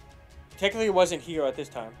 Technically, it wasn't here at this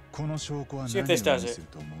time. この証拠は See 何 if を this 意 does 味 it. する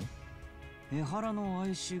と思う？江原の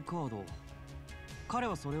IC カード。彼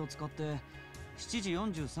はそれを使って7時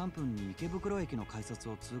43分に池袋駅の改札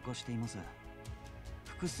を通過しています。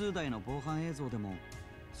複数台の防犯映像でも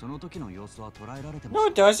その時の様子は捉えられてます。 No,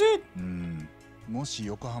 it doesn't. もし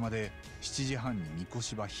横浜で7時半に三越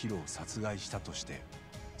柴博を殺害したとして、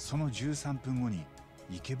その13分後に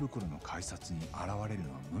池袋の改札に現れる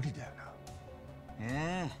のは無理だよな。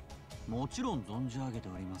ええ、もちろん存じ上げて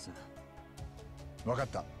おります。わかっ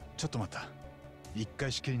た。ちょっと待った。一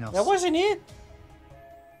回仕切り直す。 That wasn't it.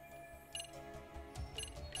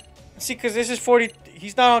 See, because this is 40.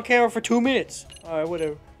 He's not on camera for 2 minutes. Alright,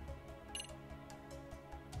 whatever.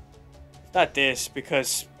 It's not this,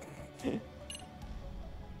 because.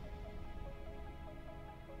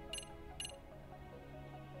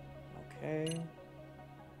 Okay.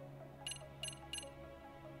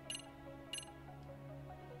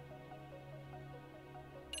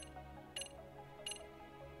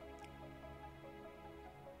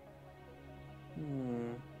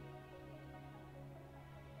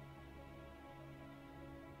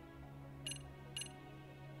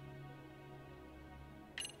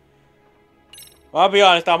 I'll be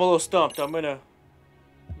honest, I'm a little stumped. I'm gonna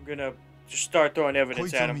just start throwing こい evidence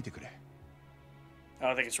つ at を him. 見てくれ。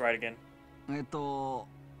 I don't think it's right again.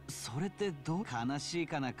 それってどう悲しい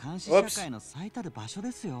かな。監視社 Whoops. 会の最たる場所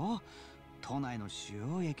ですよ。都内の主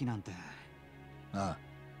要駅なんて。ああ、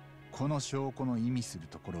この証拠の意味する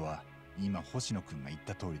ところは今星野くんが言っ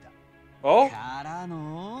た通りだ。Oh? から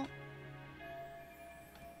の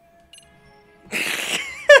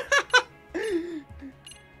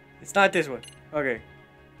It's not this one. Okay.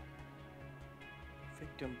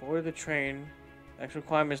 Victim boarded the train. Actual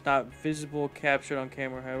climb is not visible captured on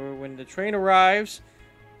camera. However, when the train arrives,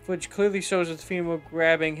 footage clearly shows the female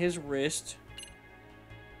grabbing his wrist.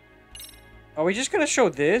 Are we just gonna show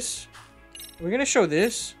this? Are we gonna show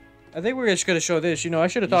this? I think we're just gonna show this. You know, I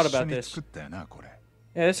should have thought about this. 一緒に作ったよな、これ。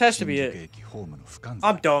 Yeah, this has to be 新宿 it. 駅ホームの不完全。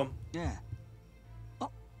 I'm dumb. ええ。あ、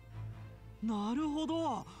なるほ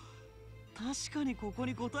ど。確かにここ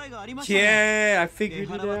に答えがありましたね。Yeah, I 江 figured it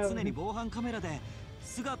原は常に out. 防犯カメラで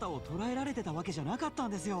姿を捉えられてたわけじゃなかった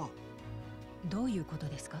んですよ。どういうこと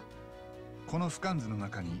ですか？この不完図の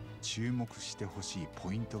中に注目してほしい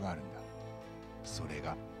ポイントがあるんだ。それ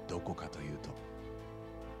がどこかというと、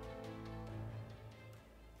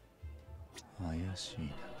怪しい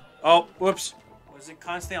な。 Oh, whoops. Was it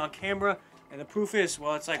constantly on camera? And the proof is,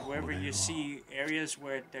 well, it's like wherever you see areas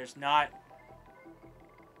where there's not,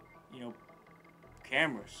 you know,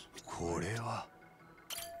 cameras. これは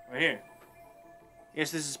Right here.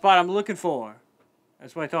 Yes, this is the spot I'm looking for.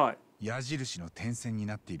 That's what I thought. 矢印の点線に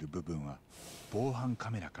なっている部分は防犯カ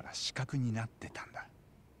メラから死角になってたんだ。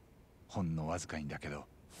ほんのわずかにだけど、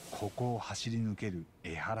ここを走り抜ける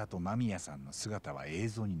江原と間宮さんの姿は映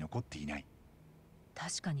像に残っていない。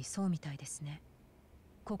確かにそうみたいですね。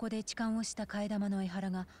ここで痴漢をした替え玉の江原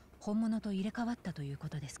が本物と入れ替わったというこ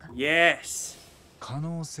とですか？ Yes. 可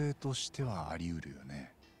能性としてはあり得るよ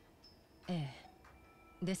ね。え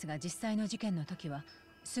え。ですが実際の事件の時は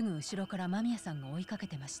すぐ後ろから間宮さんが追いかけ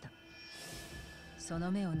てました。そ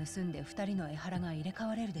の目を盗んで2人の江原が入れ替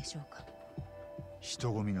われるでしょうか？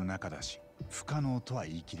人混みの中だし、不可能とは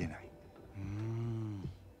言い切れない。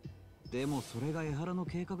でもそれが江原の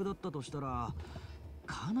計画だったとしたら、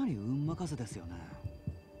かなり運任せですよね。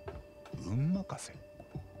運任せ？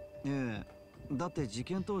ええ、だって事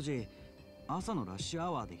件当時、朝のラッシュ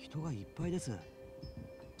アワーで人がいっぱいです。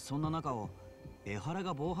そんな中を江原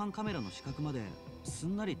が防犯カメラの死角まです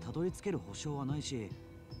んなりたどり着ける保証はないし、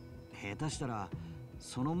下手したら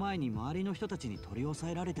その前に周りの人たちに取り押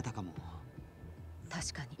さえられてたかも。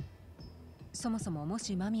確かに。そもそもも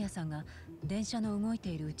し間宮さんが電車の動いて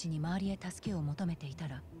いるうちに周りへ助けを求めていた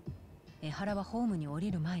ら、江原はホームに降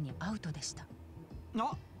りる前にアウトでした。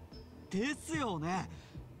あ、ですよね。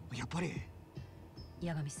やっぱり。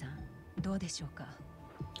八神さん、どうでしょうか。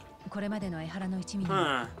これまでの江原の一味に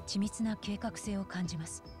は緻密な計画性を感じま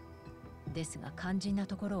す。ですが肝心な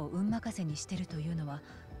ところを運任せにしてるというのは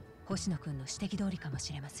星野君の指摘通りかも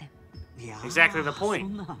しれません。いや、 Exactly the point. そ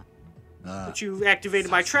んな。But you activated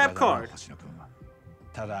my trap card. 星野君は。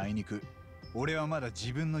ただあいにく、俺はまだ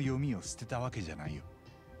自分の読みを捨てたわけじゃないよ。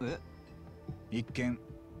え？一見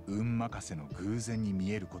運任せの偶然に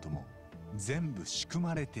見えることも全部仕組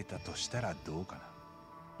まれてたとしたらどうか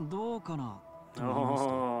な。どうかな。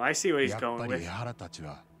 Oh, I see what he's やっ going ぱり with. 江原たち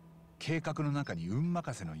は計画の中に運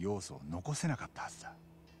任せの要素を残せなかったはずだ。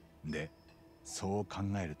で、そう考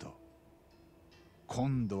えると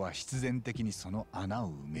今度は必然的にその穴を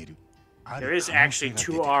埋めるあ There る is 可能 actually 性が出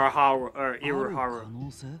て two くる。 hour horror or あ era る horror. 可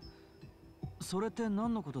能性？それって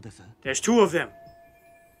何のことです？ There's two of them.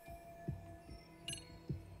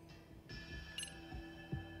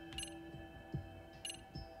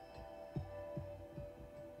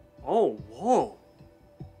 Oh, whoa.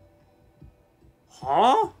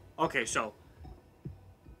 Huh? Okay, so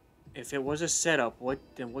if it was a setup, what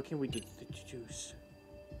can we deduce?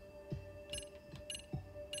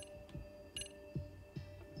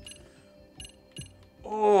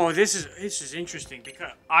 Oh, this is interesting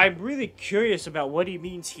because I'm really curious about what he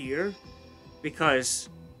means here, because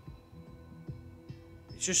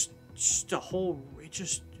it's just a whole. It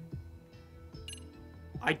just.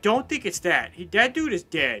 I don't think it's that. That dude is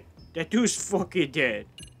dead. That dude's fucking dead.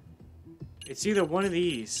 It's either one of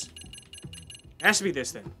these. It has to be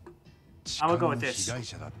this then. 痴 I'm 漢 gonna go の with 被 this. 害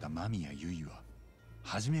者だった間宮結衣は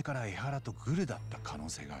初めから江原とグルだった可能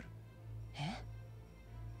性がある。え？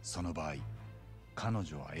その場合、彼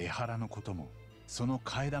女は江原のこともその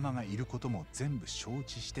替え玉がいることも全部承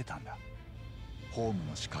知してたんだ。ホーム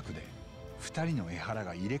の死角で2人の江原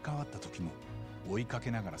が入れ替わった時も追いか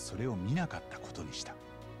けながらそれを見なかったことにした。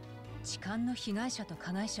痴漢の被害者と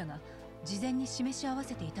加害者が事前に示し合わ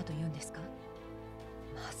せていたというんですか？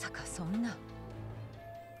まさかそんな。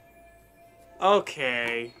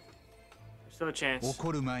Okay. Still a chance.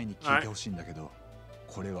 怒る前に聞いてほしいんだけど、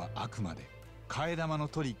これはあくまで替え玉の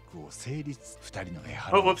トリックを成立。2人の江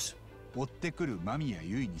原 Oh, を whoops. 追ってくる間宮結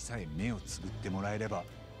衣にさえ目をつぶってもらえれば、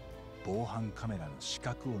防犯カメラの死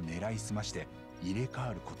角を狙いすまして入れ替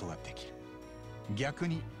わることができる。逆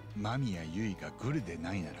に間宮結衣がグルで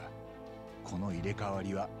ないなら、この入れ替わ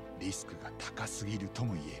りはリスクが高すぎると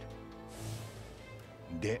も言え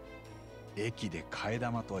る。で、駅で替え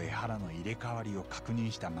玉と江原の入れ替わりを確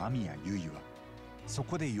認した間宮結衣は、そ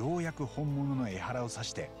こでようやく本物の江原を指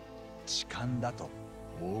して痴漢だと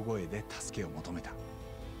大声で助けを求めた。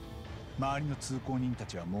周りの通行人た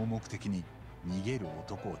ちは盲目的に逃げる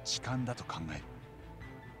男を痴漢だと考える。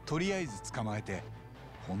とりあえず捕まえて、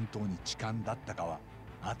本当に痴漢だったかは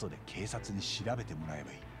後で警察に調べてもらえ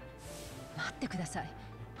ばいい。待ってください。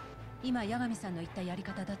今八神さんの言ったやり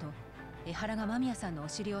方だと江原が間宮さんのお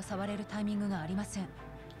尻を触れるタイミングがありません。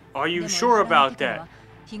 Are you でも sure 江原の about 手から that? は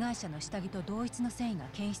被害者の下着と同一の繊維が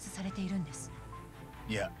検出されているんです。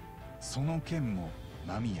いや、その件も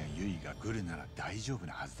間宮結衣がグルなら大丈夫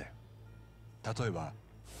なはずだよ。例えば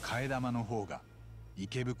替え玉の方が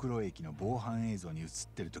池袋駅の防犯映像に映っ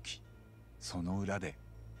てる時、その裏で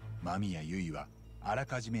間宮結衣はあら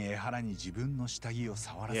かじめ江原に自分の下着を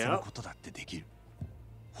触らせることだってできる。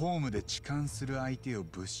ホームで痴漢する相手を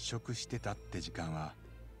物色してたって時間は、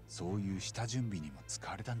そういう下準備にも使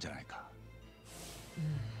われたんじゃないか。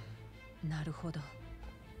なるほど。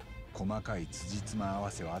細かい辻褄合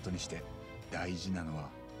わせを後にして、大事なのは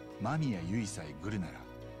間宮結衣さえグルなら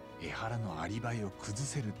江原のアリバイを崩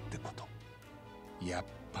せるってこと。やっ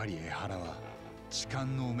ぱり江原は痴漢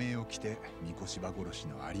の汚名を着て三越場殺し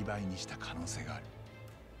のアリバイにした可能性がある。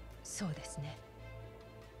そうですね。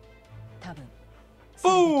多分そ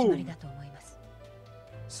れで決まりだと思います。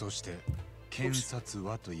そして検察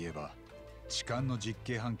はといえば、痴漢の実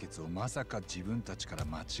刑判決をまさか自分たちから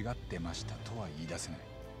間違ってましたとは言い出せない。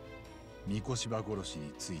三越場殺し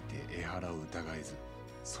について江原を疑えず、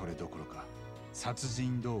それどころか殺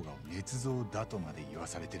人動画を捏造だとまで言わ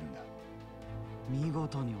されてるんだ。見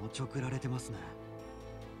事におちょくられてますね。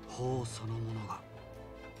法そのものが。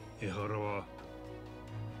江原は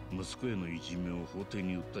息子へのいじめを法廷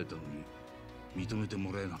に訴えたのに認めて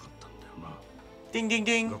もらえなかったんだよな。Ding ding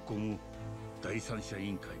ding. 学校も第三者委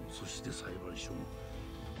員会も、そして裁判所も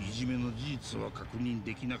いじめの事実は確認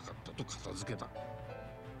できなかったと片付けた。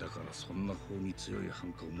だからそんな法に強い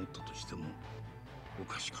反感を持ったとしてもお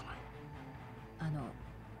かしくない。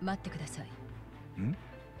待ってください。ん？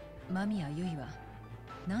間宮結衣は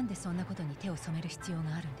なんでそんなことに手を染める必要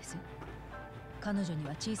があるんです？彼女に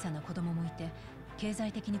は小さな子供もいて経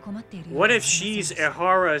済的に困っているよう What な if she's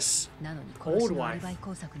Ehara's なのに殺し old のアリバ wife? イ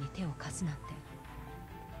工作に手を貸すなんて、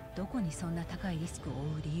どこにそんな高いリスクを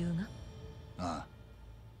負う理由が？ああ、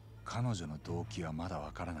彼女の動機はまだ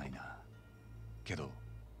わからないな。けど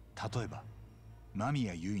例えば間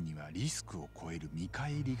宮結衣にはリスクを超える見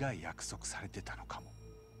返りが約束されてたのかも。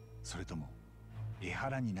それとも江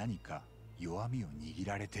原に何か弱みを握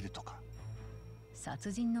られてるとか。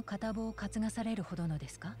殺人の片棒を担がされるほどので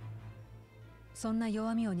すか？そんな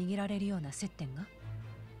弱みを握られるような接点が？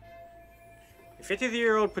 A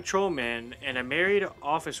 53-year-old patrolman and a married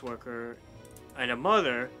office worker and a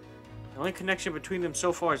mother. The only connection between them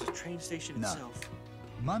so far is the train station itself.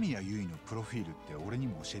 間宮結衣のプロフィールって俺に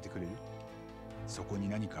も教えてくれる？そこに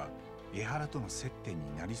何か江原との接点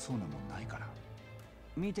になりそうなもんないかな？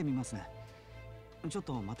見てみますね。ちょっ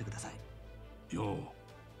と待ってください。よう、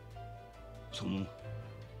その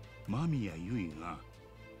間宮結衣が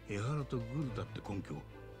江原とグルだって根拠、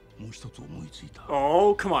もう一つ思いついた。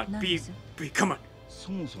 Oh, come on. 何です？ Come on.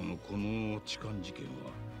 そもそもこの痴漢事件は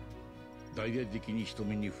大々的に人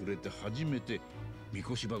目に触れて初めて三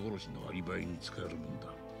越場殺しのアリバイに使えるもんだ。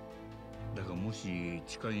だがもし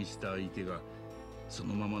痴漢した相手がそ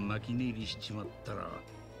のまま泣き寝入りしちまったら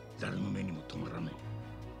誰の目にも止まらない。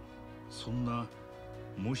そんな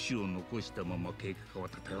模試を残したまま計画は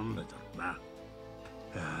立てられないだろうな。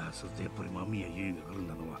ああ、それとやっぱり間宮結衣が来るん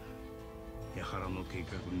だのは江原の計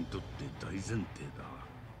画にとって大前提だ。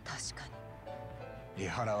確か江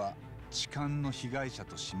原は痴漢の被害者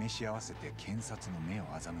と示し合わせて検察の目を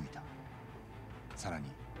欺いた。さらに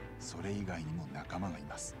それ以外にも仲間がい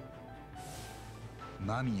ます。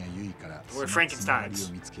間宮結衣からそのつながりを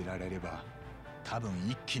見つけられれば、多分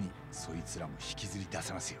一気にそいつらも引きずり出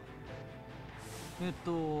せますよ。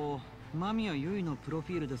間宮結衣のプロ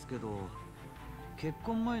フィールですけど、結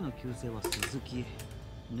婚前の旧姓は鈴木、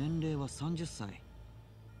年齢は30歳、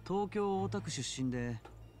東京大田区出身で、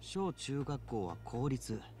小中学校は公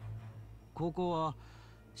立、高校は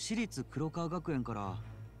私立黒川学園から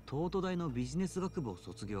東都大のビジネス学部を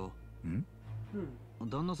卒業。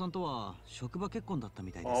旦那さんとは職場結婚だった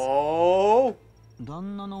みたいです。Oh.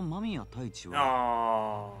 旦那の間宮太一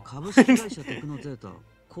は Oh. 株式会社テクノゼータ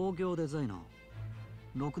工業デザイナー。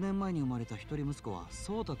6年前に生まれた一人息子は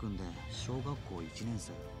颯太くんで小学校1年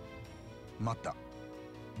生。待った。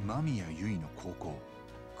間宮結衣の高校、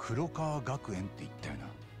黒川学園って言ったよな。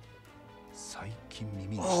最近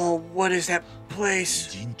耳にした。 Oh, what is that place?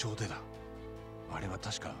 陣長でだ。あれは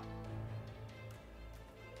確か。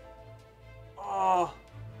 Oh.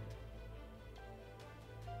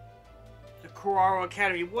 The Kuraro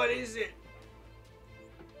Academy. What is it?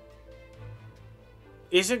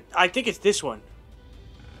 I think it's this one.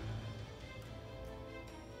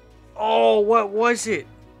 Oh, what was it?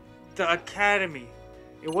 The academy.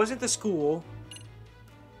 It wasn't the school.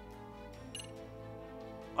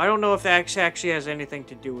 I don't know if that actually has anything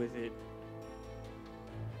to do with it.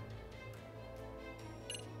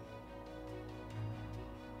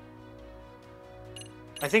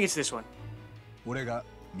 I think it's this one. 俺が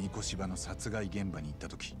三越芝の殺害現場に行った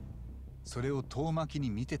時、それを遠巻きに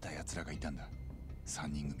見てた奴らがいたんだ。3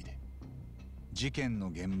人組で事件の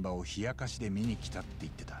現場を冷やかしで見に来たって言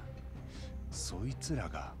ってた。そいつら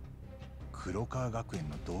が黒川学園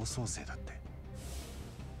の同窓生だって。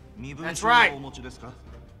身分証はお持ちですか？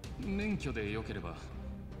免許でよければ。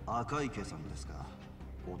赤池さんですか？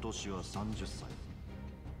お年は30歳。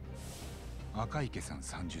赤池さん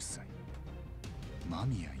30歳。間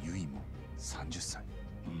宮結衣も30歳。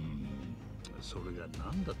それが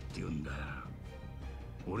何だって言うんだ。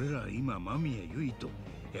俺ら今間宮結衣と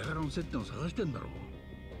江原の接点を探してんだろう。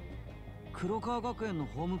黒川学園の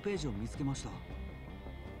ホームページを見つけました。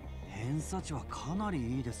偏差値はかな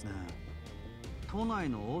りいいですね。都内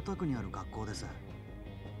の大田区にある学校です。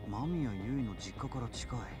間宮結衣の実家から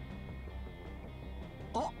近い。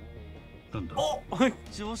あ、なんだ。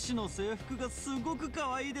女子の制服がすごく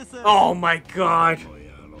可愛いです。Oh my god.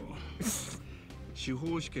 司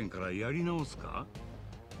法試験からやり直すか？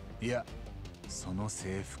いや、その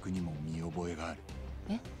制服にも見覚えがある。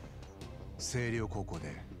え？星稜高校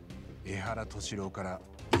で江原敏郎から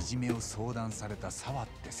いじめを相談された沢っ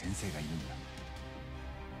て先生がいるんだ。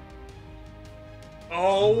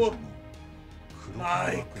Oh 黒川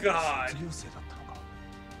学園 my の god. 卒業生だったのか。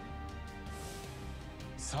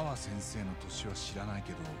沢先生の年は知らない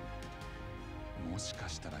けど、もしか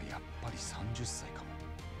したらやっぱり30歳かも。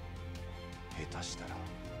下手したら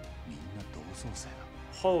みんな同窓生だ。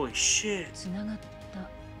Holy shit. つながった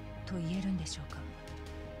と言えるんでしょうか。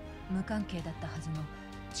無関係だったはずの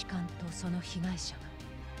痴漢とその被害者が。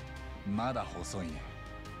まだ細いね。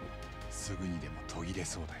すぐにでも途切れ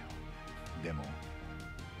そうだよ。でも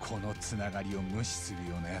このつながりを無視する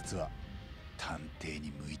ようなやつは探偵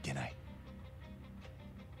に向いてない。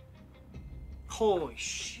 Holy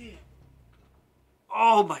shit.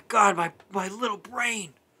 Oh my god, my little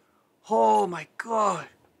brain. Oh my god.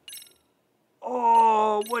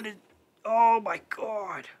 Oh, what is... Oh my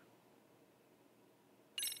god.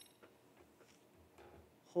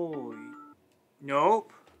 Holy...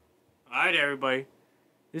 Nope. Alright, everybody.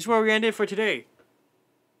 This is where we end it for today.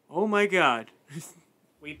 Oh my god.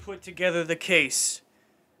 We put together the case.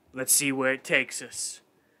 Let's see where it takes us.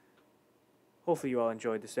 Hopefully you all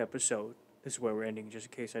enjoyed this episode. This is where we're ending, just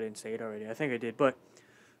in case I didn't say it already. I think I did, but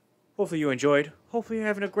hopefully you enjoyed. Hopefully you're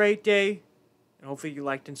having a great day. And hopefully you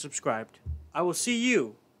liked and subscribed. I will see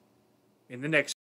you in the next